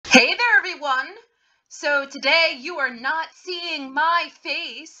Hey there, everyone! So today you are not seeing my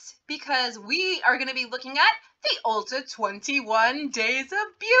face because we are going to be looking at the Ulta 21 Days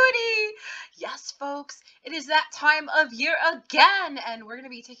of Beauty. Yes, folks, it is that time of year again, and we're going to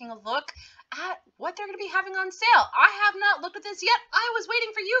be taking a look at what they're going to be having on sale. I have not looked at this yet. I was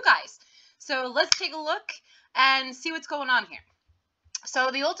waiting for you guys. So let's take a look and see what's going on here.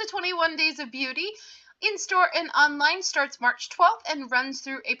 So the Ulta 21 Days of Beauty in-store and online starts March 12th and runs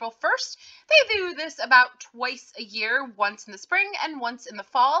through April 1st. They do this about twice a year, once in the spring and once in the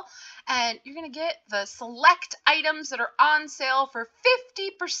fall. And you're going to get the select items that are on sale for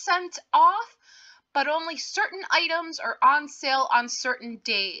 50% off, but only certain items are on sale on certain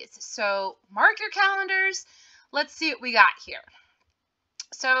days. So mark your calendars. Let's see what we got here.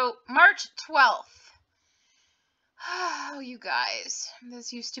 So March 12th. Oh, you guys,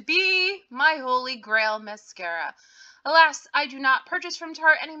 this used to be my holy grail mascara. Alas, I do not purchase from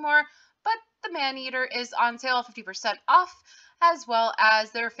Tarte anymore, but the Man-Eater is on sale 50% off, as well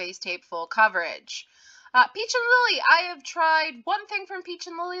as their face tape full coverage. Peach and Lily, I have tried one thing from Peach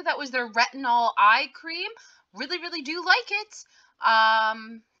and Lily, that was their retinol eye cream. Really do like it.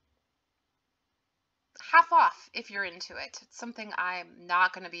 Half off if you're into it. It's something I'm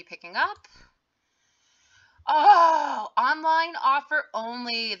not going to be picking up. Oh, online offer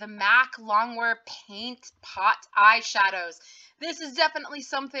only. The MAC Longwear Paint Pot Eyeshadows. This is definitely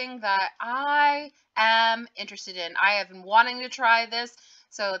something that I am interested in. I have been wanting to try this,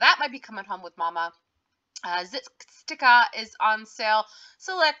 so that might be coming home with Mama. Zitstica is on sale.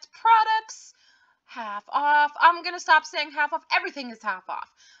 Select products, half off. I'm going to stop saying half off. Everything is half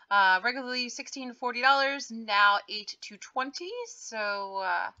off. Regularly $16 to $40, now $8 to $20. So,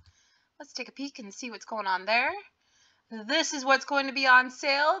 let's take a peek and see what's going on there. This is what's going to be on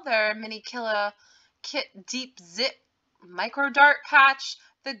sale. Their Mini Killa Kit Deep Zit Micro Dart Patch,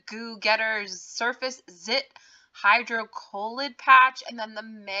 the Goo Getter Surface Zit Hydro Colid Patch, and then the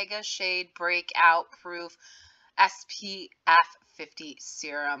Mega Shade Breakout Proof SPF 50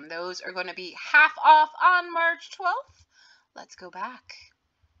 Serum. Those are going to be half off on March 12th. Let's go back.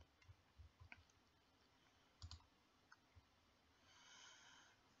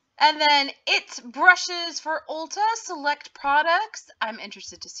 And then It brushes for Ulta, select products. I'm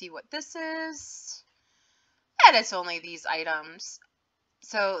interested to see what this is. And it's only these items.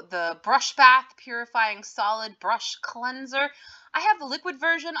 So the Brush Bath Purifying Solid Brush Cleanser. I have the liquid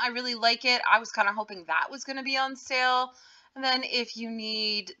version. I really like it. I was kind of hoping that was going to be on sale. And then if you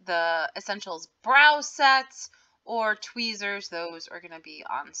need the Essentials Brow Sets or tweezers, those are going to be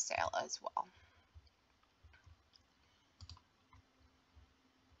on sale as well.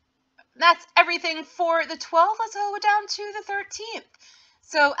 That's everything for the 12th. Let's go down to the 13th.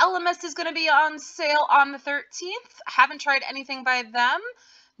 So LMS is going to be on sale on the 13th. I haven't tried anything by them.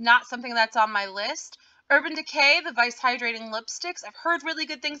 Not something that's on my list. Urban Decay, the Vice Hydrating Lipsticks. I've heard really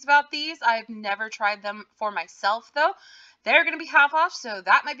good things about these. I've never tried them for myself, though. They're going to be half off, so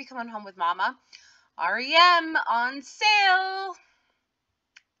that might be coming home with Mama. REM on sale.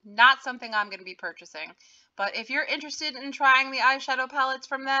 Not something I'm going to be purchasing. But if you're interested in trying the eyeshadow palettes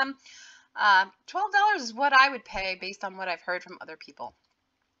from them, $12 is what I would pay based on what I've heard from other people.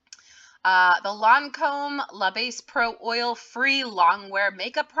 The Lancome La Base Pro Oil Free Longwear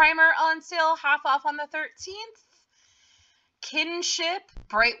Makeup Primer on sale, half off on the 13th. Kinship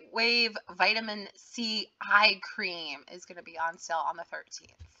Bright Wave Vitamin C Eye Cream is going to be on sale on the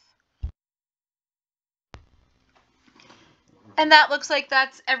 13th. And that looks like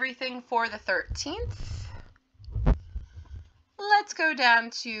that's everything for the 13th. Let's go down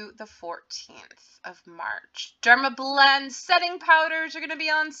to the 14th of March. Dermablend setting powders are going to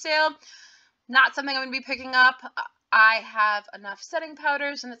be on sale. Not something I'm going to be picking up. I have enough setting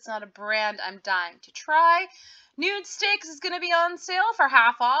powders, and it's not a brand I'm dying to try. Nude Sticks is going to be on sale for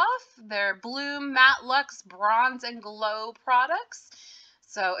half off. They're Bloom Matte Luxe Bronze and Glow products.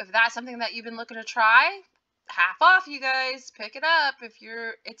 So if that's something that you've been looking to try, half off, you guys. Pick it up if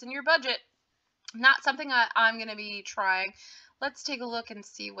it's in your budget. Not something I'm going to be trying. Let's take a look and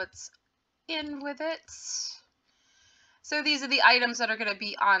see what's in with it. So these are the items that are going to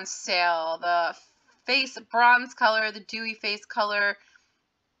be on sale. The Face Bronze Color, the Dewy Face Color,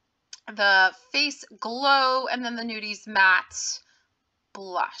 the Face Glow, and then the Nudies Matte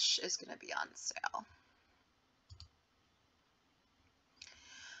Blush is going to be on sale.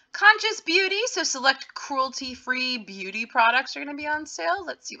 Conscious Beauty, so select cruelty-free beauty products are going to be on sale.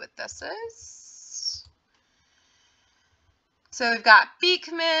 Let's see what this is. So we've got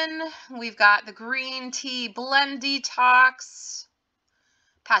Beekman, we've got the Green Tea Blend Detox,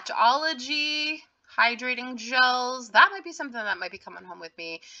 Patchology, hydrating gels. That might be something that might be coming home with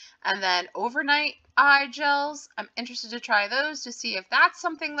me. And then overnight eye gels. I'm interested to try those to see if that's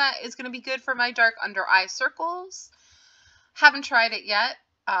something that is going to be good for my dark under eye circles. Haven't tried it yet.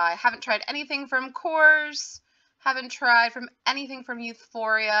 I haven't tried anything from Kors. Haven't tried from anything from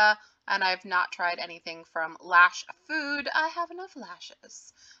Euphoria. And I've not tried anything from Lash Food. I have enough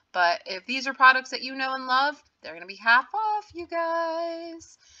lashes. But if these are products that you know and love, they're going to be half off, you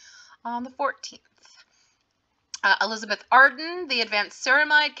guys, on the 14th. Elizabeth Arden, the Advanced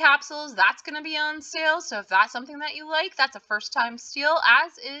Ceramide Capsules, that's going to be on sale. So if that's something that you like, that's a first-time steal,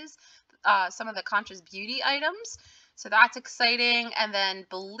 as is some of the Conscious Beauty items. So that's exciting. And then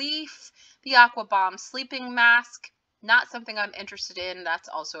Belief, the Aqua Bomb Sleeping Mask, not something I'm interested in. That's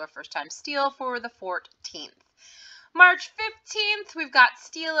also a first-time steal for the 14th. March 15th, we've got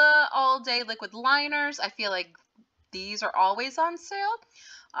Stila All Day Liquid Liners. I feel like these are always on sale.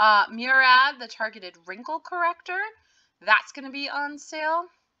 Murad, the Targeted Wrinkle Corrector. That's going to be on sale.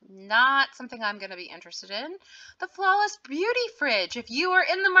 Not something I'm going to be interested in. The Flawless Beauty Fridge. If you are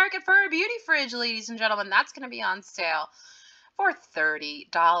in the market for a beauty fridge, ladies and gentlemen, that's going to be on sale for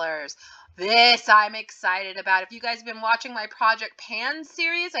 $30. This I'm excited about. If you guys have been watching my Project Pan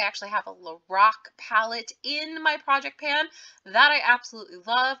series, I actually have a Lorac palette in my Project Pan that I absolutely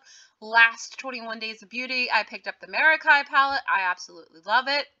love. Last 21 Days of Beauty, I picked up the Marikai palette. I absolutely love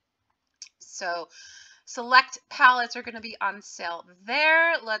it. So select palettes are going to be on sale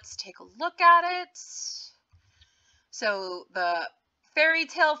there. Let's take a look at it. So the Fairy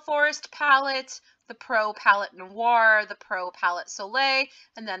Tale Forest palette, the Pro Palette Noir, the Pro Palette Soleil,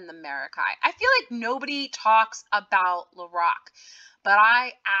 and then the Marikai. I feel like nobody talks about Lorac, but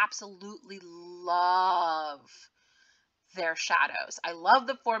I absolutely love their shadows. I love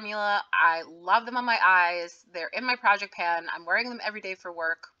the formula. I love them on my eyes. They're in my Project Pan. I'm wearing them every day for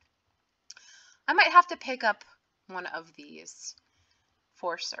work. I might have to pick up one of these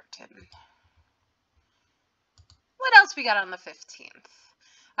for certain. What else we got on the 15th?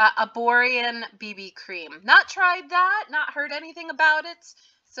 A Borean BB cream. Not tried that, not heard anything about it.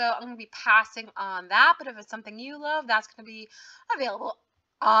 So I'm going to be passing on that. But if it's something you love, that's going to be available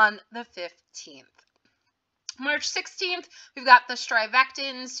on the 15th. March 16th, we've got the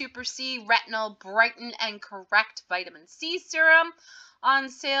Strivectin Super C Retinol Brighten and Correct Vitamin C Serum on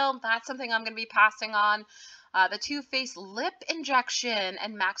sale. That's something I'm going to be passing on. The Too Faced Lip Injection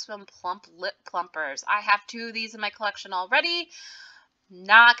and Maximum Plump Lip Plumpers. I have 2 of these in my collection already.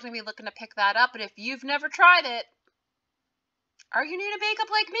 Not going to be looking to pick that up, but if you've never tried it, are you new to makeup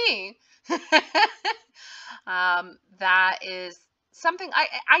like me? That is something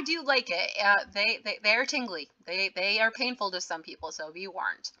I do like it. They are tingly. They are painful to some people, so be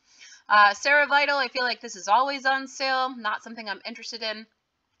warned. Sarah Vital, I feel like this is always on sale. Not something I'm interested in.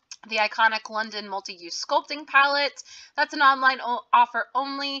 The Iconic London Multi-Use Sculpting Palette. That's an online offer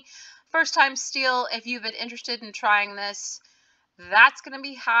only. First time steal. If you've been interested in trying this, that's going to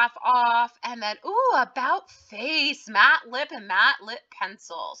be half off. And then, ooh, About Face matte lip and matte lip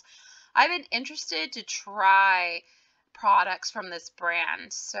pencils. I've been interested to try products from this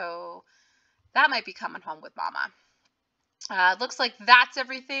brand, so that might be coming home with Mama. Looks like that's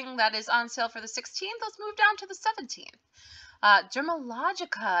everything that is on sale for the 16th. Let's move down to the 17th.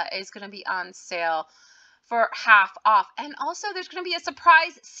 Dermalogica is going to be on sale for half off. And also there's going to be a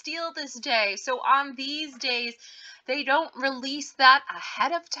surprise steal this day. So on these days, they don't release that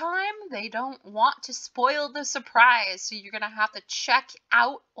ahead of time. They don't want to spoil the surprise. So you're going to have to check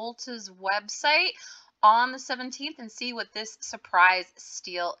out Ulta's website on the 17th and see what this surprise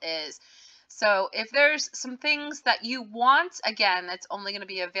steal is. So if there's some things that you want, again, it's only going to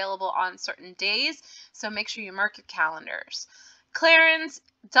be available on certain days. So make sure you mark your calendars. Clarins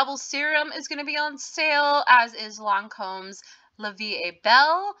Double Serum is going to be on sale, as is Lancome's La Vie est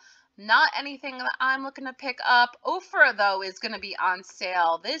Belle. Not anything that I'm looking to pick up. Ofra, though, is going to be on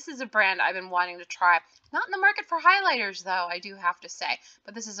sale. This is a brand I've been wanting to try. Not in the market for highlighters, though, I do have to say.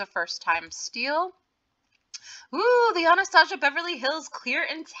 But this is a first-time steal. Ooh, the Anastasia Beverly Hills Clear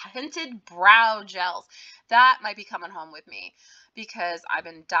and Tinted Brow Gels. That might be coming home with me because I've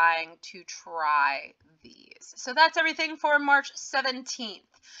been dying to try these. So that's everything for March 17th.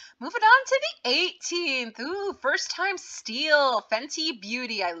 Moving on to the 18th. Ooh, first time steal. Fenty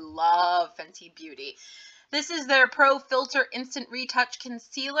Beauty. I love Fenty Beauty. This is their Pro Filter Instant Retouch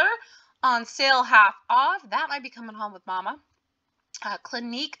Concealer on sale half off. That might be coming home with Mama.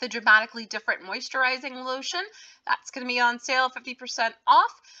 Clinique, the Dramatically Different Moisturizing Lotion. That's going to be on sale, 50%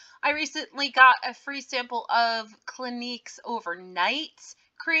 off. I recently got a free sample of Clinique's Overnight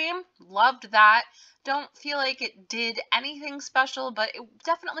cream. Loved that. Don't feel like it did anything special, but it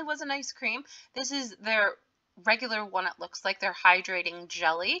definitely was a nice cream. This is their regular one, it looks like, their hydrating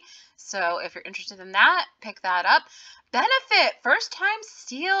jelly. So if you're interested in that, pick that up. Benefit First Time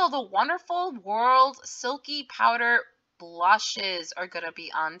Steal, the Wonderful World Silky Powder blushes are going to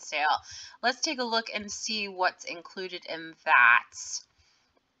be on sale. Let's take a look and see what's included in that.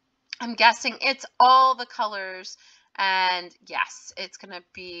 I'm guessing it's all the colors, and yes, it's going to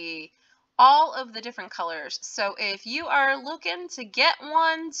be all of the different colors. So if you are looking to get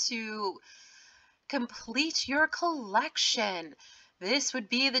one to complete your collection, this would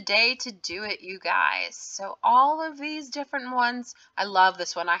be the day to do it, you guys. So all of these different ones, I love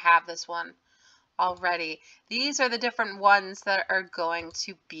this one. I have this one already. These are the different ones that are going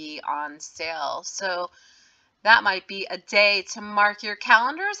to be on sale. So that might be a day to mark your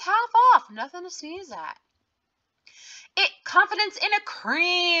calendars half off. Nothing to sneeze at. Confidence in a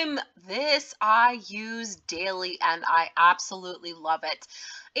cream. This I use daily and I absolutely love it.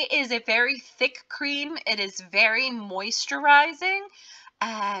 It is a very thick cream. It is very moisturizing,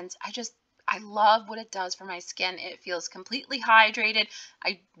 and I love what it does for my skin. It feels completely hydrated.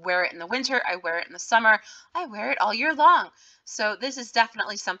 I wear it in the winter. I wear it in the summer. I wear it all year long. So this is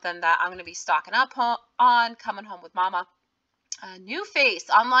definitely something that I'm going to be stocking up on coming home with mama. New Face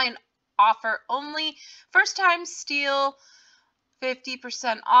online offer only. First time steal,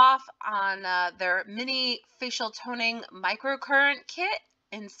 50% off on their mini facial toning microcurrent kit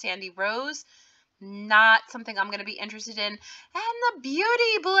in Sandy Rose. Not something I'm going to be interested in. And the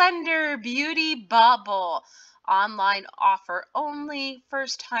Beauty Blender Beauty Bubble online offer only,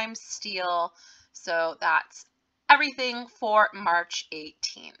 first time steal. So that's everything for March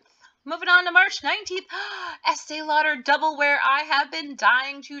 18th. Moving on to March 19th, Estee Lauder Double Wear. I have been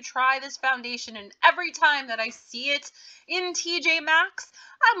dying to try this foundation, and every time that I see it in TJ Maxx,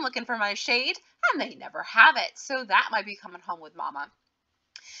 I'm looking for my shade, and they never have it. So that might be coming home with mama.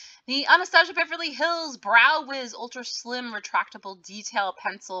 The Anastasia Beverly Hills Brow Wiz Ultra Slim Retractable Detail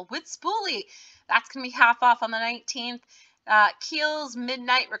Pencil with Spoolie. That's going to be half off on the 19th. Kiehl's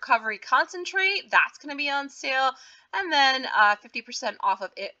Midnight Recovery Concentrate. That's going to be on sale. And then 50% off of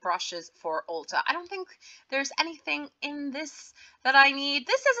it brushes for Ulta. I don't think there's anything in this that I need.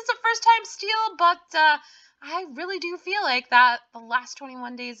 This is a first time steal, but I really do feel like that the last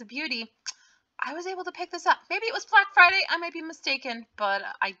 21 days of beauty, I was able to pick this up. Maybe it was Black Friday. I might be mistaken, but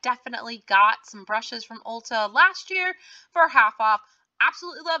I definitely got some brushes from Ulta last year for half off.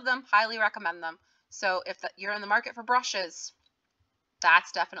 Absolutely love them. Highly recommend them. So if you're in the market for brushes,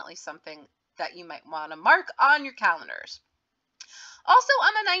 that's definitely something that you might want to mark on your calendars. Also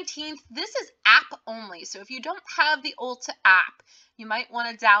on the 19th, this is app only. So if you don't have the Ulta app, you might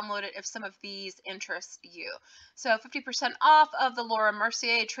want to download it if some of these interest you. So 50% off of the Laura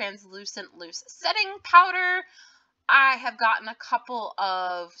Mercier Translucent Loose Setting Powder. I have gotten a couple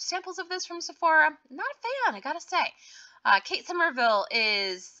of samples of this from Sephora. Not a fan, I gotta say. Kate Somerville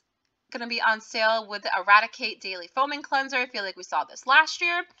is going to be on sale with the Eradicate Daily Foaming Cleanser. I feel like we saw this last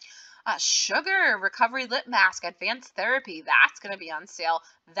year. Sugar Recovery Lip Mask Advanced Therapy. That's going to be on sale.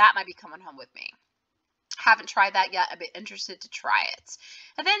 That might be coming home with me. Haven't tried that yet. I'd be interested to try it.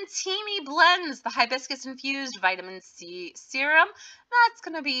 And then Teamy Blends, the hibiscus infused vitamin C serum. That's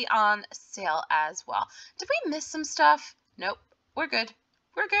going to be on sale as well. Did we miss some stuff? Nope. We're good.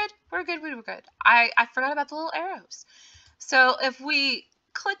 We're good. We're good. We're good. I forgot about the little arrows. So if we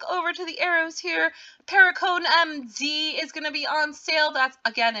click over to the arrows here, Perricone MD is going to be on sale. That's,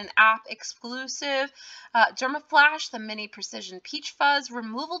 again, an app exclusive. Dermaflash, the mini precision peach fuzz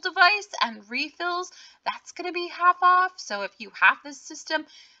removal device and refills, that's going to be half off. So if you have this system,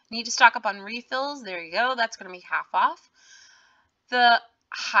 need to stock up on refills, there you go. That's going to be half off. The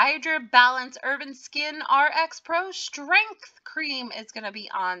Hydra Balance Urban Skin RX Pro Strength Cream is going to be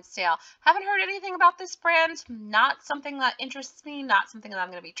on sale. Haven't heard anything about this brand. Not something that interests me. Not something that I'm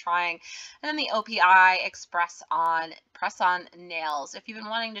going to be trying. And then the OPI Express On Press-On Nails. If you've been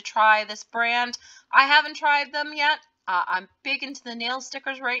wanting to try this brand, I haven't tried them yet. I'm big into the nail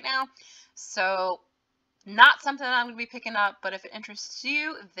stickers right now. So not something that I'm going to be picking up. But if it interests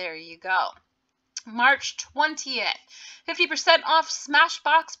you, there you go. March 20th, 50% off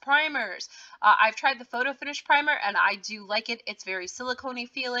Smashbox primers. I've tried the Photo Finish primer and I do like it. It's very silicone-y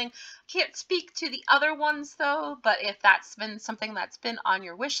feeling. Can't speak to the other ones though, but if that's been something that's been on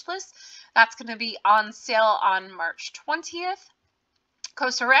your wish list, that's going to be on sale on March 20th.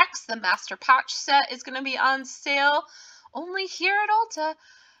 Cosrx, the Master Patch Set, is going to be on sale only here at Ulta.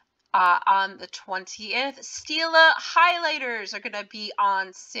 On the 20th, Stila highlighters are going to be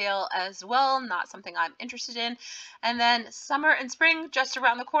on sale as well. Not something I'm interested in. And then summer and spring just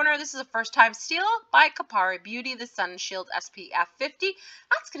around the corner. This is a first time Stila by Kapari Beauty, the Sun Shield SPF 50.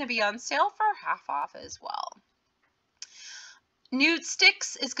 That's going to be on sale for half off as well. Nude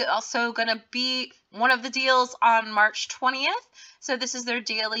Sticks is also going to be one of the deals on March 20th. So this is their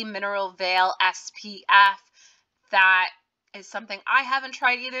Daily Mineral Veil SPF. That is something I haven't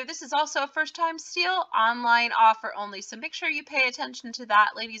tried either. This is also a first time steal, online offer only. So make sure you pay attention to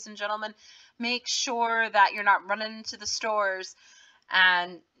that, ladies and gentlemen. Make sure that you're not running into the stores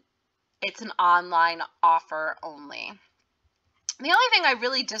and it's an online offer only. The only thing I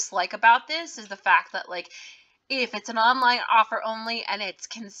really dislike about this is the fact that, like, if it's an online offer only and it's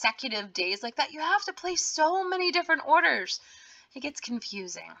consecutive days like that, you have to place so many different orders. It gets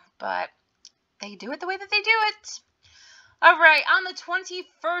confusing, but they do it the way that they do it. All right, on the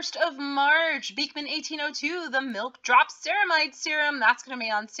 21st of March, Beekman 1802, the Milk Drop Ceramide Serum. That's going to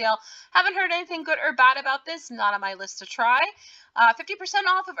be on sale. Haven't heard anything good or bad about this. Not on my list to try. 50%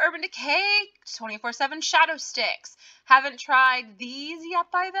 off of Urban Decay 24/7 Shadow Sticks. Haven't tried these yet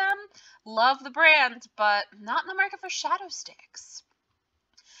by them. Love the brand, but not in the market for Shadow Sticks.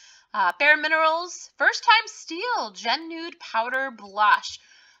 Bare Minerals, first time steal, Gen Nude Powder Blush.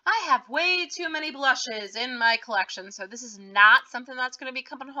 I have way too many blushes in my collection, so this is not something that's going to be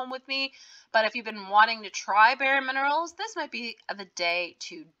coming home with me. But if you've been wanting to try Bare Minerals, this might be the day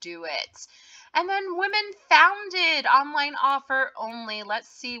to do it. And then Women Founded, online offer only. Let's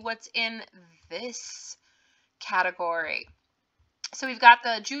see what's in this category. So we've got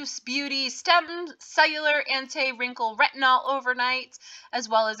the Juice Beauty Stem Cellular Anti-Wrinkle Retinol Overnight, as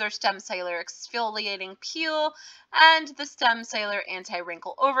well as their Stem Cellular Exfoliating Peel and the Stem Cellular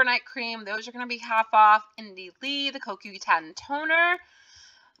Anti-Wrinkle Overnight Cream. Those are going to be half off. Indie Lee, the CoQ10 Toner.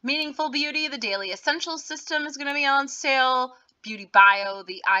 Meaningful Beauty, the Daily Essentials System is going to be on sale. Beauty Bio,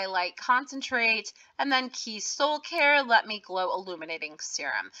 the Eye Light Concentrate, and then Key Soul Care, Let Me Glow Illuminating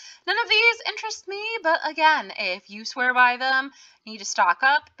Serum. None of these interest me, but again, if you swear by them, need to stock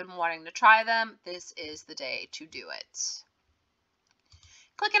up, been wanting to try them, this is the day to do it.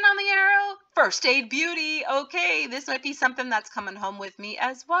 Clicking on the arrow, First Aid Beauty. Okay, this might be something that's coming home with me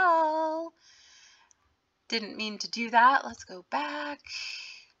as well. Didn't mean to do that. Let's go back.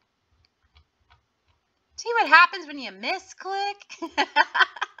 See what happens when you misclick? I'll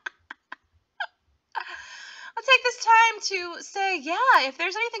take this time to say, yeah, if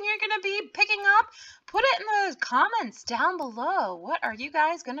there's anything you're going to be picking up, put it in the comments down below. What are you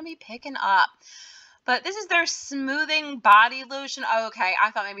guys going to be picking up? But this is their smoothing body lotion. Oh, okay, I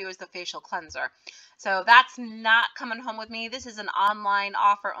thought maybe it was the facial cleanser. So that's not coming home with me. This is an online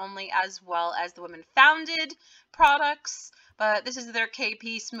offer only, as well as the Women Founded products. But this is their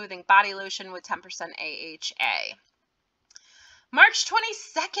KP Smoothing Body Lotion with 10% AHA. March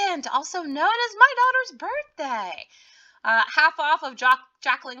 22nd, also known as my daughter's birthday. Half off of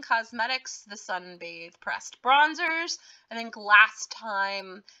Jacqueline Cosmetics, the Sunbathe Pressed Bronzers. I think last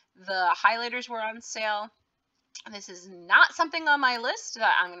time the highlighters were on sale. This is not something on my list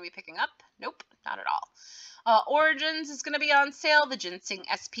that I'm going to be picking up. Nope, not at all. Origins is going to be on sale. The Ginseng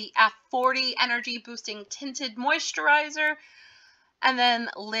SPF 40 Energy Boosting Tinted Moisturizer. And then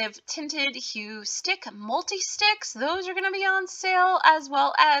Live Tinted Hue Stick Multi-Sticks. Those are going to be on sale, as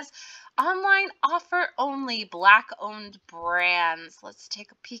well as online offer only Black-owned brands. Let's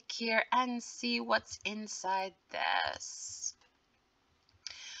take a peek here and see what's inside this.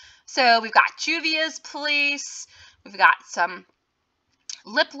 So we've got Juvia's Place. We've got some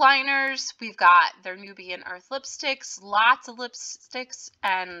lip liners. We've got their Nubian Earth lipsticks. Lots of lipsticks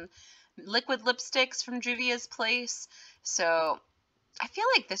and liquid lipsticks from Juvia's Place. So I feel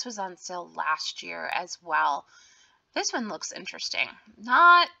like this was on sale last year as well. This one looks interesting.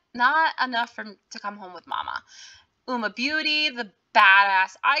 Not enough to come home with mama. Uma Beauty, the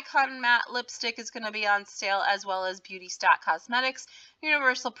Badass Icon Matte Lipstick is going to be on sale, as well as Beauty Stat Cosmetics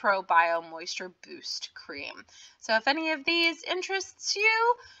Universal Pro Bio Moisture Boost Cream. So if any of these interests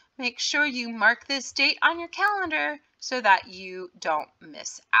you, make sure you mark this date on your calendar so that you don't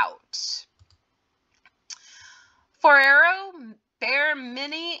miss out. Ferrero Bare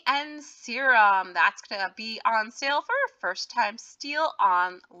Mini and Serum. That's going to be on sale for first time steal,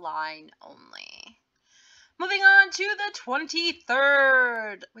 online only. Moving on to the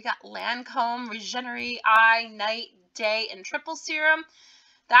 23rd, we got Lancome Regenerate Eye Night, Day, and Triple Serum.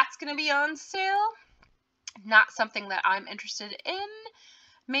 That's going to be on sale. Not something that I'm interested in.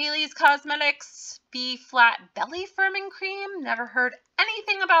 Maylee's Cosmetics B-Flat Belly Firming Cream. Never heard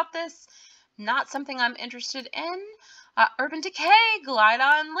anything about this. Not something I'm interested in. Urban Decay Glide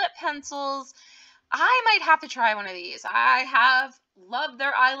On Lip Pencils. I might have to try one of these. I have loved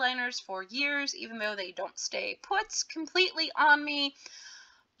their eyeliners for years, even though they don't stay put completely on me.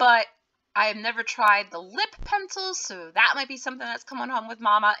 But I have never tried the lip pencils, so that might be something that's coming home with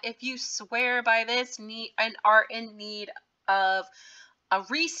Mama. If you swear by this and are in need of a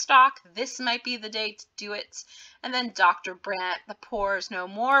restock, this might be the day to do it. And then Dr. Brandt, the Pores No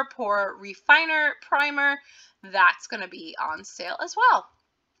More Pore Refiner Primer, that's going to be on sale as well.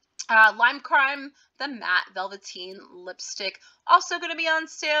 Lime Crime, the Matte Velveteen Lipstick, also going to be on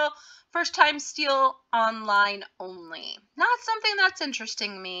sale. First time steal, online only. Not something that's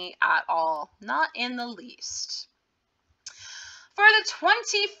interesting me at all. Not in the least. For the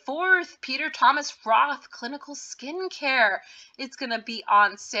 24th, Peter Thomas Roth Clinical Skincare. It's going to be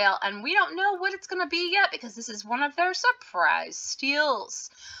on sale, and we don't know what it's going to be yet because this is one of their surprise steals.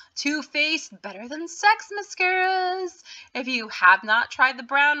 Too Faced Better Than Sex mascaras. If you have not tried the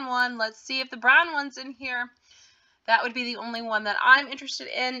brown one, let's see if the brown one's in here. That would be the only one that I'm interested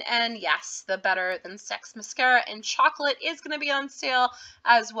in. And yes, the Better Than Sex mascara in chocolate is going to be on sale,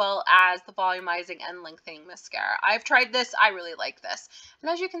 as well as the volumizing and lengthening mascara. I've tried this. I really like this.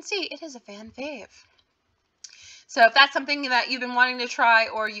 And as you can see, it is a fan fave. So if that's something that you've been wanting to try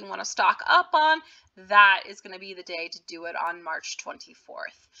or you want to stock up on, that is going to be the day to do it on March 24th.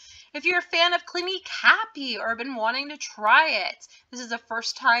 If you're a fan of Clinique Happy or been wanting to try it, this is a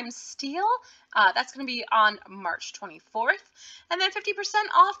first time steal. That's going to be on March 24th. And then 50%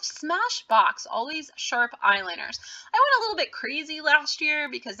 off Smashbox Always Sharp Eyeliners. I went a little bit crazy last year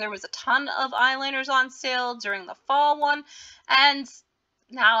because there was a ton of eyeliners on sale during the fall one. And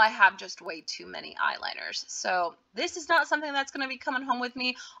now I have just way too many eyeliners. So this is not something that's going to be coming home with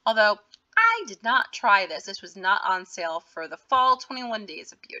me, although I did not try this. This was not on sale for the fall 21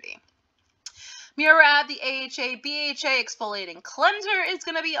 Days of Beauty. Murad, the AHA BHA Exfoliating Cleanser is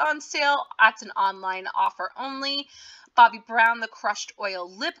going to be on sale. That's an online offer only. Bobbi Brown, the Crushed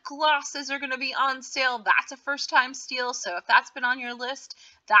Oil Lip Glosses are going to be on sale. That's a first time steal. So if that's been on your list,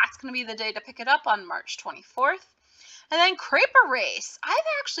 that's going to be the day to pick it up on March 24th. And then Crepe Erase. I've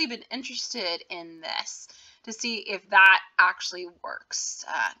actually been interested in this to see if that actually works.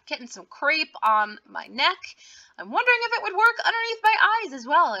 Getting some crepe on my neck. I'm wondering if it would work underneath my eyes as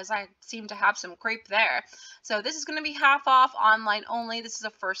well, as I seem to have some crepe there. So this is going to be half off, online only. This is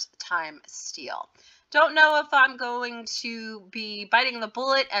a first time steal. Don't know if I'm going to be biting the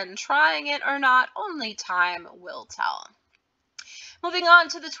bullet and trying it or not. Only time will tell. Moving on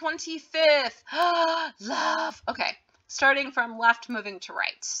to the 25th. Love. Okay. Starting from left, moving to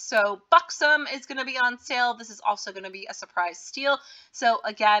right. So Buxom is going to be on sale. This is also going to be a surprise steal. So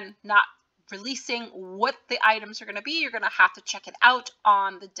again, not releasing what the items are going to be. You're going to have to check it out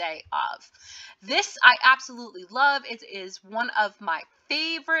on the day of. This I absolutely love. It is one of my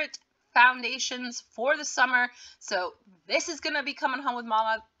favorite foundations for the summer. So this is going to be coming home with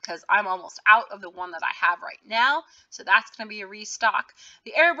Mama because I'm almost out of the one that I have right now. So that's going to be a restock.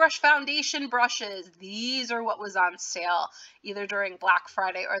 The Airbrush Foundation brushes. These are what was on sale either during Black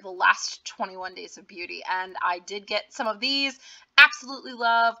Friday or the last 21 Days of Beauty. And I did get some of these. Absolutely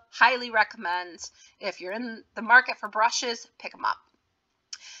love. Highly recommend. If you're in the market for brushes, pick them up.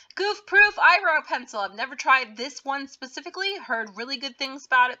 Goof Proof Eyebrow Pencil. I've never tried this one specifically. Heard really good things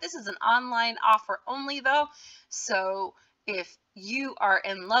about it. This is an online offer only though. So if you are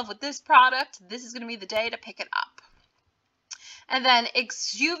in love with this product, this is going to be the day to pick it up. And then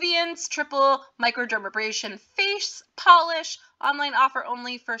Exuviance Triple Microdermabrasion Face Polish. Online offer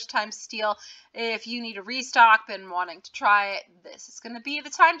only, first time steal. If you need a restock, been wanting to try it, this is going to be the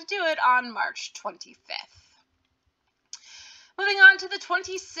time to do it on March 25th. Moving on to the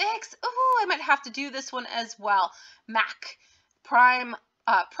 26th. Oh, I might have to do this one as well. MAC Prime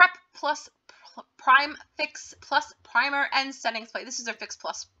Prep Plus Prime Fix Plus Primer and Setting Spray. This is their Fix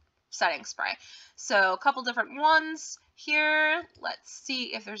Plus setting spray. So a couple different ones here. Let's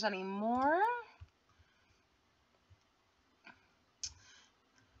see if there's any more.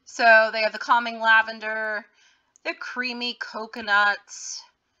 So they have the Calming Lavender, the Creamy Coconut,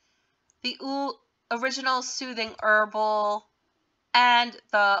 the Original Soothing Herbal, and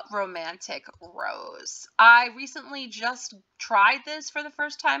the Romantic Rose. I recently just tried this for the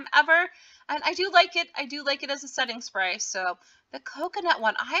first time ever, and I do like it. I do like it as a setting spray. So the coconut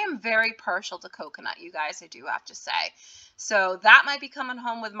one, I am very partial to coconut, you guys, I do have to say. So that might be coming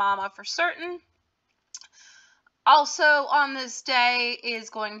home with Mama for certain. Also on this day is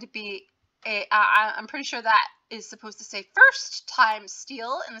going to be I'm pretty sure that is supposed to say first time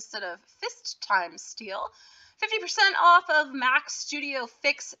steal instead of fist time steal. 50% off of MAC Studio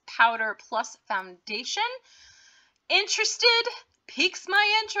Fix Powder Plus Foundation. Interested? Piques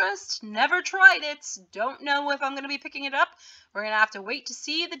my interest. Never tried it. Don't know if I'm going to be picking it up. We're going to have to wait to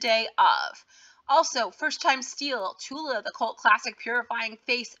see the day of. Also, first time steal, Tula, the cult classic purifying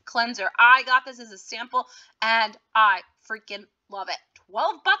face cleanser. I got this as a sample and I freaking love it.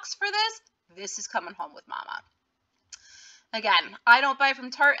 $12 for this. This is coming home with mama. Again, I don't buy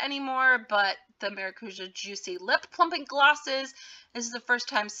from Tarte anymore, but the Maracuja Juicy Lip Plumping Glosses. This is the first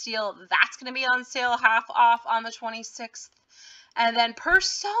time steal. That's going to be on sale half off on the 26th. And then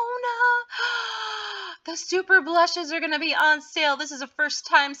Persona, the super blushes are going to be on sale. This is a first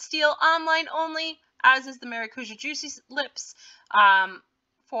time steal, online only, as is the Maracuja Juicy Lips,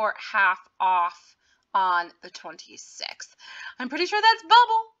 for half off on the 26th. I'm pretty sure that's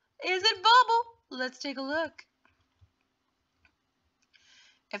Bubble. Is it Bubble? Let's take a look.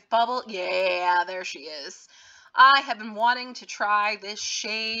 If Bubble, yeah, there she is. I have been wanting to try this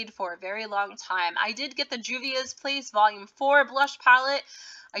shade for a very long time. I did get the Juvia's Place Volume 4 blush palette.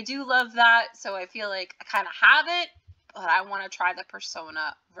 I do love that, so I feel like I kind of have it, but I want to try the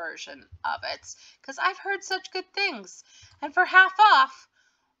Persona version of it because I've heard such good things. And for half off,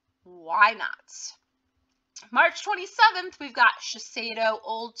 why not? March 27th, we've got Shiseido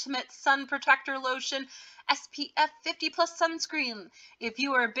Ultimate Sun Protector Lotion SPF 50 plus sunscreen. If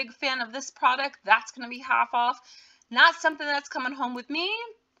you are a big fan of this product, that's going to be half off. Not something that's coming home with me.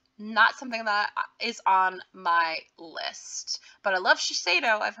 Not something that is on my list. But I love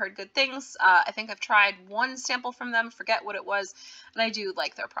Shiseido. I've heard good things. I think I've tried one sample from them. Forget what it was. And I do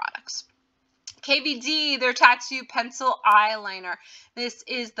like their products. KVD, their tattoo pencil eyeliner. This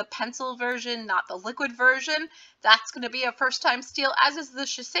is the pencil version, not the liquid version. That's going to be a first time steal, as is the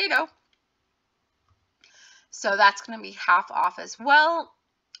Shiseido. So that's going to be half off as well.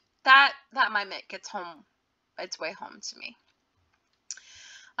 That might make its way home to me.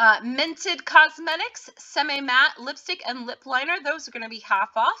 Minted Cosmetics Semi-Matte Lipstick and Lip Liner. Those are going to be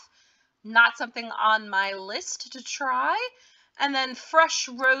half off. Not something on my list to try. And then Fresh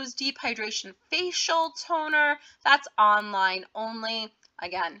Rose Deep Hydration Facial Toner. That's online only.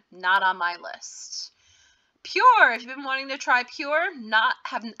 Again, not on my list. Pure, if you've been wanting to try Pure,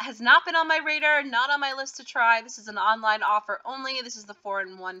 has not been on my radar, not on my list to try. This is an online offer only. This is the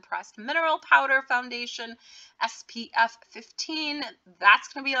 4-in-1 Pressed Mineral Powder Foundation, SPF 15. That's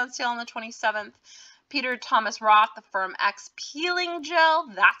going to be on sale on the 27th. Peter Thomas Roth, the Firm X Peeling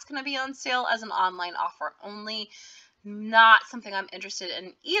Gel. That's going to be on sale as an online offer only. Not something I'm interested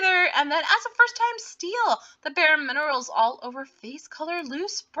in either. And then as a first time steal, the Bare Minerals All Over Face Color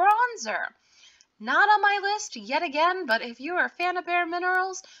Loose Bronzer. Not on my list yet again, but if you are a fan of Bare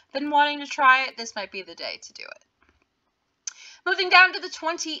Minerals, been wanting to try it, this might be the day to do it. Moving down to the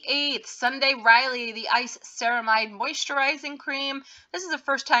 28th, Sunday Riley, the Ice Ceramide Moisturizing Cream. This is a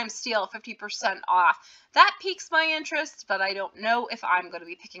first time steal, 50% off. That piques my interest, but I don't know if I'm going to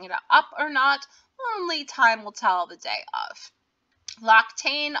be picking it up or not. Only time will tell the day of.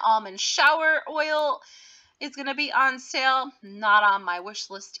 L'Occitane Almond Shower Oil is going to be on sale. Not on my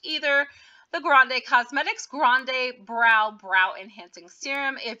wish list either. The Grande Cosmetics Grande Brow Enhancing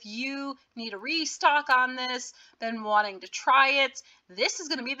Serum. If you need a restock on this, been wanting to try it, this is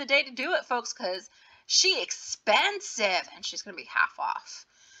going to be the day to do it, folks, because she's expensive and she's going to be half off.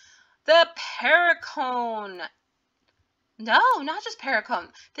 The Perricone. No, not just Perricone.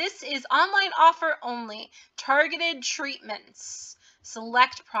 This is online offer only. Targeted treatments.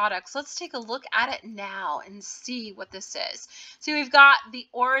 Select products. Let's take a look at it now and see what this is. So we've got the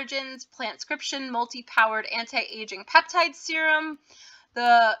Origins Plantscription Multi-Powered Anti-Aging Peptide Serum,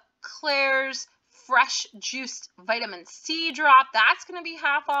 the Claire's Fresh Juiced Vitamin C Drop. That's going to be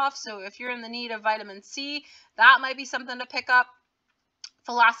half off, so if you're in the need of vitamin C, that might be something to pick up.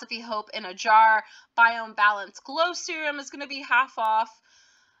 Philosophy Hope in a Jar Biome Balance Glow Serum is going to be half off.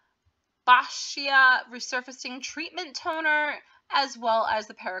 Bashia Resurfacing Treatment Toner, as well as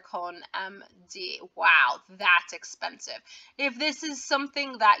the Perricone MD. Wow, that's expensive. If this is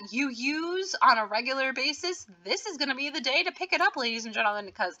something that you use on a regular basis, this is going to be the day to pick it up, ladies and gentlemen,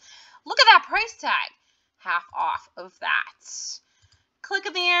 because look at that price tag. Half off of that. Click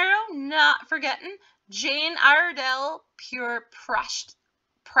of the arrow, not forgetting Jane Iredale Pure Pressed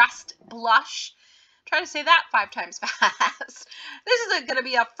Blush. Try to say that 5 times fast. This is going to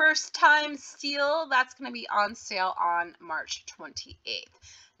be a first time steal. That's going to be on sale on March 28th.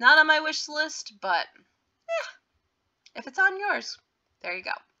 Not on my wish list, but if it's on yours, there you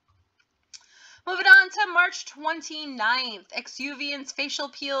go. Moving on to March 29th. Exuviance facial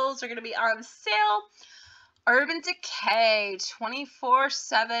peels are going to be on sale. Urban Decay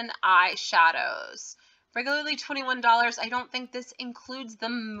 24/7 eyeshadows. Regularly $21. I don't think this includes the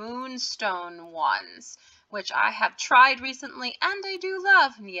Moonstone ones, which I have tried recently and I do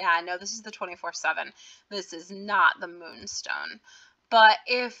love. Yeah, no, this is the 24/7. This is not the Moonstone. But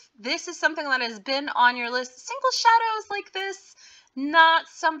if this is something that has been on your list, single shadows like this, not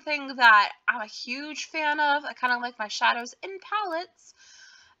something that I'm a huge fan of. I kind of like my shadows in palettes.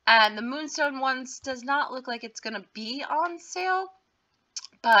 And the Moonstone ones does not look like it's going to be on sale.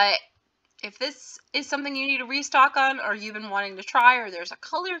 But if this is something you need to restock on, or you've been wanting to try, or there's a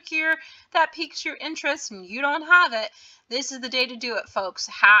color here that piques your interest and you don't have it, this is the day to do it, folks.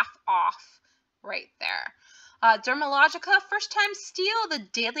 Half off right there. Dermalogica First Time Steal, the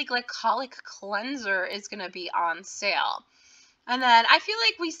Daily Glycolic Cleanser, is going to be on sale. And then I feel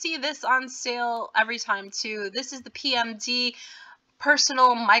like we see this on sale every time too. This is the PMD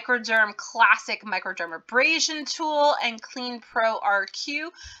Personal Microderm Classic Microdermabrasion Tool and Clean Pro RQ.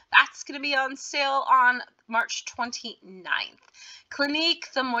 That's going to be on sale on March 29th. Clinique,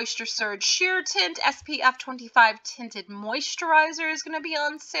 the Moisture Surge Sheer Tint SPF 25 Tinted Moisturizer is going to be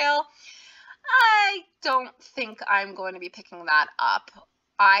on sale. I don't think I'm going to be picking that up.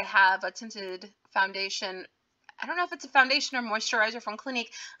 I have a tinted foundation. I don't know if it's a foundation or moisturizer from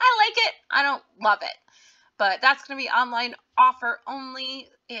Clinique. I like it. I don't love it. But that's going to be online offer only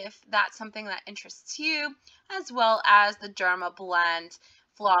if that's something that interests you, as well as the Derma Blend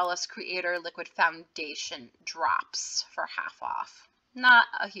Flawless Creator Liquid Foundation Drops for half off. Not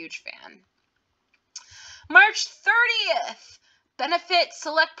a huge fan. March 30th. Benefit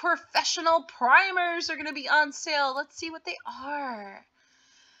Select Professional Primers are going to be on sale. Let's see what they are.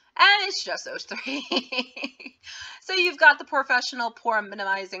 And it's just those three. So you've got the Professional Pore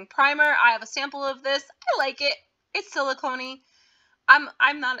Minimizing Primer. I have a sample of this. I like it. It's silicone-y.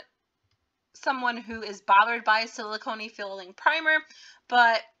 I'm not someone who is bothered by a silicone filling primer,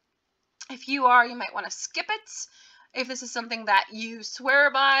 but if you are, you might want to skip it. If this is something that you swear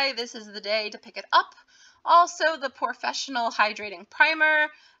by, this is the day to pick it up. Also, the Professional Hydrating Primer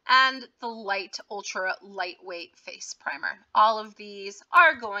and the Light Ultra Lightweight Face Primer. All of these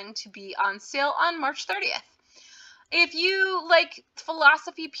are going to be on sale on March 30th. If you like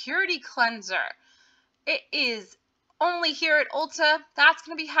Philosophy Purity Cleanser, it is only here at Ulta. That's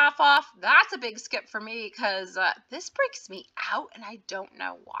going to be half off. That's a big skip for me because this breaks me out and I don't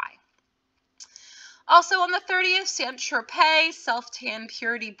know why. Also on the 30th, Saint-Tropez Self-Tan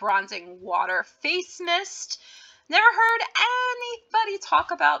Purity Bronzing Water Face Mist. Never heard anybody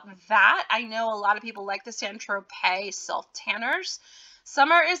talk about that. I know a lot of people like the Saint-Tropez Self-Tanners.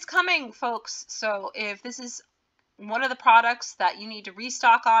 Summer is coming, folks. So if this is one of the products that you need to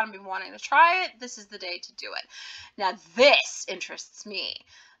restock on and be wanting to try it, this is the day to do it. Now this interests me.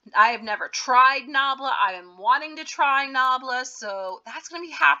 I have never tried Nabla. I am wanting to try Nabla, so that's going to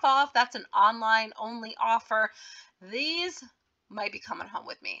be half off. That's an online only offer. These might be coming home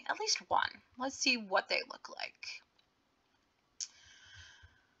with me. At least one. Let's see what they look like.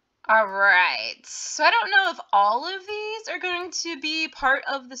 All right. So I don't know if all of these are going to be part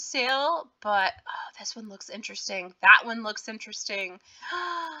of the sale, but oh, this one looks interesting. That one looks interesting.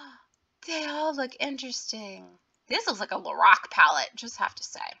 They all look interesting. This looks like a Lorac palette, just have to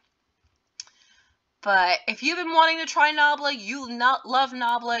say. But if you've been wanting to try Nabla, you love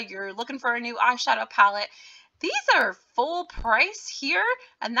Nabla, you're looking for a new eyeshadow palette, these are full price here,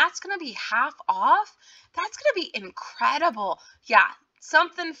 and that's going to be half off. That's going to be incredible. Yeah,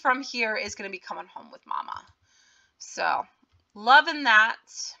 something from here is going to be coming home with mama. So, loving that.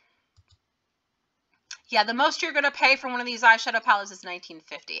 Yeah, the most you're going to pay for one of these eyeshadow palettes is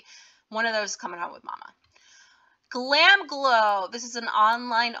 $19.50. One of those is coming home with mama. Glam Glow. This is an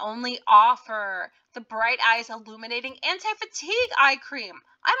online only offer. The Bright Eyes Illuminating Anti-Fatigue Eye Cream.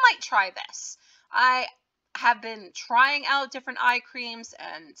 I might try this. I have been trying out different eye creams,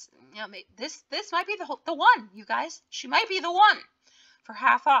 and you know, this might be the one, you guys. She might be the one for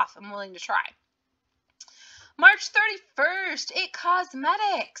half off. I'm willing to try. March 31st, It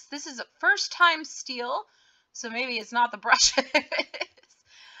Cosmetics. This is a first time steal, so maybe it's not the brushes.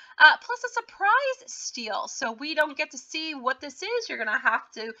 Plus a surprise steal, so we don't get to see what this is. You're going to have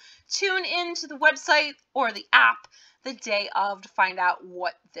to tune into the website or the app the day of to find out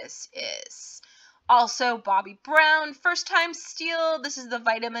what this is. Also, Bobbi Brown, first time steal. This is the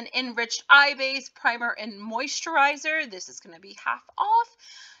Vitamin Enriched Eye Base Primer and Moisturizer. This is going to be half off.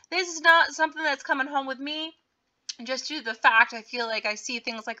 This is not something that's coming home with me. Just due to the fact I feel like I see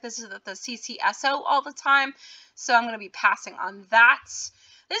things like this at the CCSO all the time, so I'm going to be passing on that.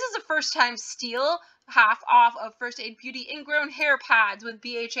 This is a first time steal, half off of First Aid Beauty Ingrown Hair Pads with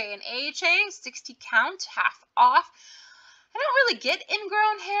BHA and AHA, 60 count, half off. I don't really get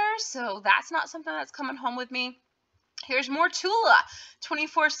ingrown hair, so that's not something that's coming home with me. Here's more Tula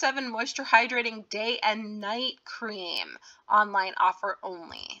 24/7 moisture hydrating day and night cream, online offer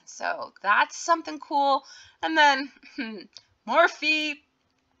only. So that's something cool. And then Morphe.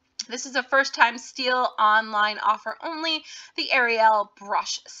 This is a first time steal, online offer only. The Ariel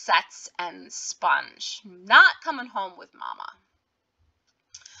brush sets and sponge. Not coming home with mama.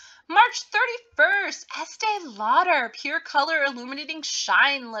 March 31st, Estee Lauder Pure Color Illuminating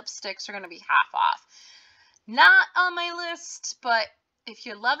Shine lipsticks are going to be half off. Not on my list, but if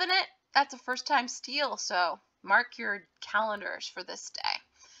you're loving it, that's a first time steal, so mark your calendars for this day.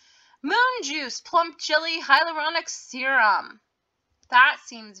 Moon Juice Plump Jelly Hyaluronic Serum. That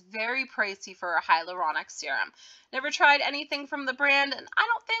seems very pricey for a hyaluronic serum. Never tried anything from the brand, and I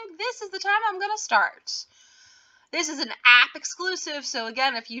don't think this is the time I'm going to start. This is an app exclusive, so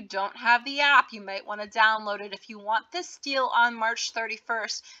again, if you don't have the app, you might want to download it if you want this deal on March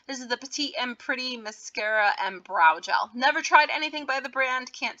 31st. This is the Petite and Pretty Mascara and Brow Gel. Never tried anything by the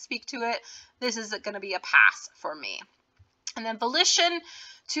brand, can't speak to it. This is going to be a pass for me. And then Volition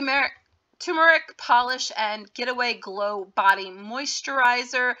Turmeric Polish and Getaway Glow Body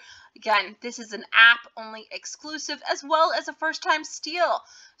Moisturizer. Again, this is an app-only exclusive as well as a first-time steal.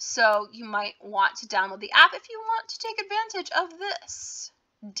 So you might want to download the app if you want to take advantage of this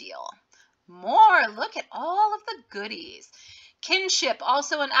deal. More, look at all of the goodies. Kinship,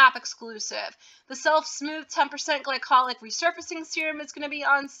 also an app exclusive. The Self Smooth 10% Glycolic Resurfacing Serum is going to be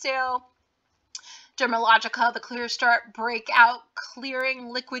on sale. Dermalogica, the Clear Start Breakout Clearing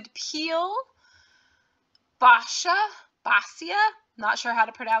Liquid Peel. Basia, not sure how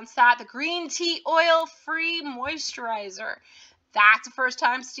to pronounce that. The Green Tea Oil Free Moisturizer. That's a first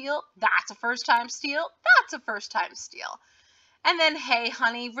time steal. That's a first time steal. That's a first time steal. And then Hey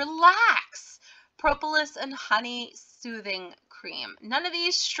Honey Relax Propolis and Honey Soothing Cream. None of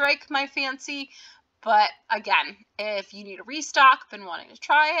these strike my fancy, but again, if you need a restock, been wanting to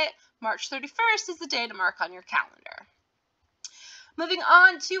try it, March 31st is the day to mark on your calendar. Moving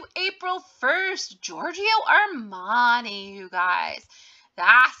on to April 1st, Giorgio Armani, you guys.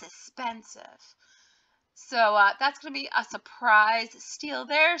 That's expensive. So that's going to be a surprise steal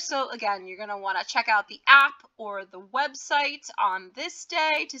there. So again, you're going to want to check out the app or the website on this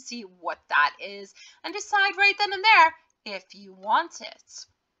day to see what that is and decide right then and there if you want it.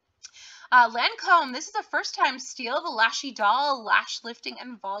 Lancome, this is a first time steal, the Lashy Doll Lash Lifting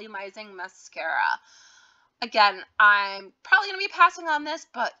and Volumizing Mascara. Again, I'm probably going to be passing on this,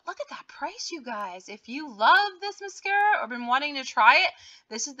 but look at that price, you guys. If you love this mascara or been wanting to try it,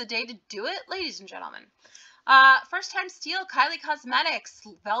 this is the day to do it, ladies and gentlemen. First time steal, Kylie Cosmetics,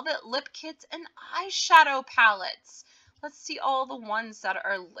 Velvet Lip Kits and Eyeshadow Palettes. Let's see all the ones that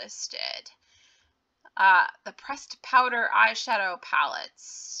are listed. The Pressed Powder Eyeshadow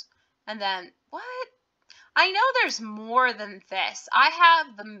Palettes. And then, what? I know there's more than this. I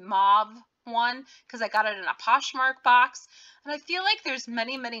have the mauve one because I got it in a Poshmark box, and I feel like there's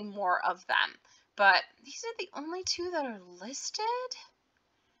many, many more of them. But these are the only two that are listed?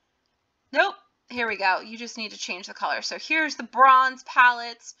 Nope. Here we go. You just need to change the color. So here's the bronze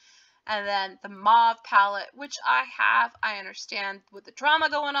palettes, and then the mauve palette, which I have. I understand with the drama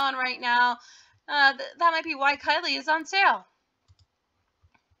going on right now, that might be why Kylie is on sale.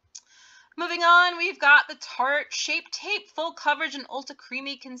 Moving on, we've got the Tarte Shape Tape Full Coverage and Ulta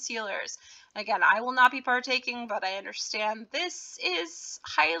Creamy Concealers. Again, I will not be partaking, but I understand this is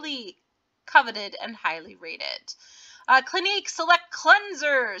highly coveted and highly rated. Clinique Select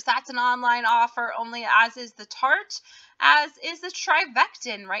Cleansers. That's an online offer only, as is the Tarte, as is the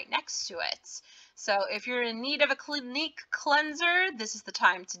Trivectin right next to it. So if you're in need of a Clinique cleanser, this is the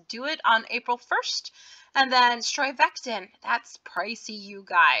time to do it on April 1st. And then Strivectin, that's pricey, you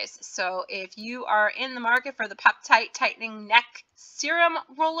guys. So if you are in the market for the Peptide Tightening Neck Serum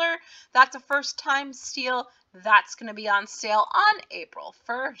Roller, that's a first time steal. That's going to be on sale on April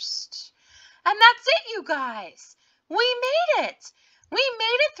 1st. And that's it, you guys. We made it. We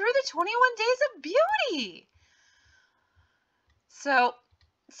made it through the 21 days of beauty. So,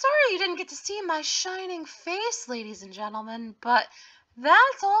 sorry you didn't get to see my shining face, ladies and gentlemen, but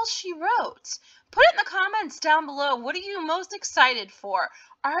that's all she wrote. Put it in the comments down below. What are you most excited for?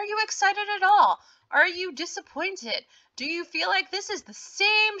 Are you excited at all? Are you disappointed? Do you feel like this is the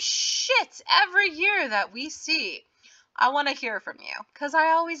same shit every year that we see? I want to hear from you because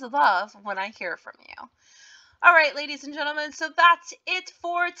I always love when I hear from you. All right, ladies and gentlemen, so that's it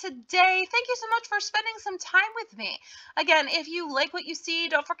for today. Thank you so much for spending some time with me. Again, if you like what you see,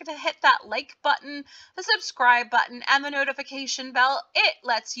 don't forget to hit that like button, the subscribe button, and the notification bell. It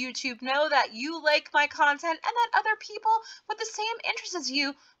lets YouTube know that you like my content and that other people with the same interests as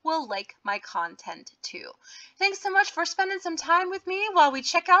you will like my content too. Thanks so much for spending some time with me while we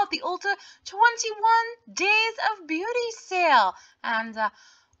check out the Ulta 21 Days of Beauty sale. And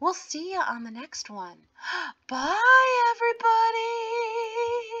we'll see you on the next one. Bye, everybody.